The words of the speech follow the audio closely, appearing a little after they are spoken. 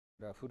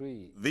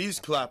These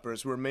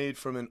clappers were made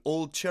from an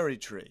old cherry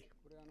tree.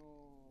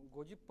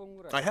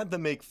 I had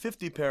them make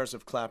 50 pairs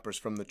of clappers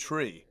from the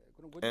tree,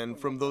 and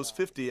from those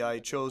 50 I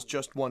chose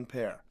just one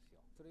pair.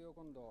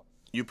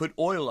 You put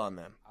oil on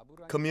them,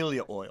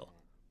 camellia oil.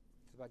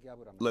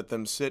 Let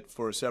them sit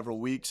for several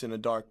weeks in a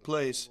dark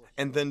place,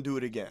 and then do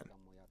it again.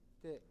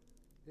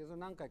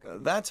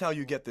 That's how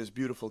you get this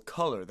beautiful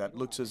color that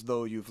looks as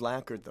though you've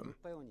lacquered them.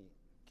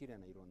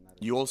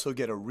 You also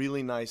get a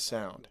really nice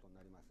sound.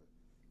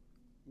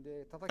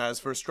 As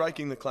for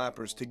striking the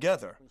clappers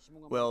together,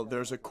 well,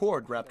 there's a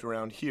cord wrapped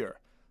around here.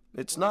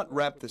 It's not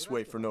wrapped this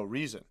way for no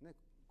reason.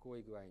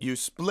 You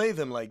splay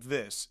them like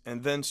this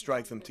and then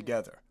strike them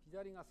together.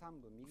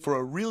 For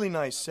a really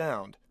nice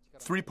sound,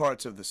 3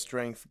 parts of the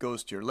strength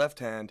goes to your left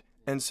hand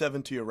and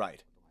 7 to your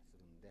right.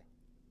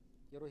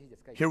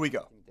 Here we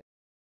go.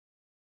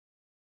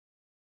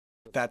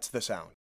 That's the sound.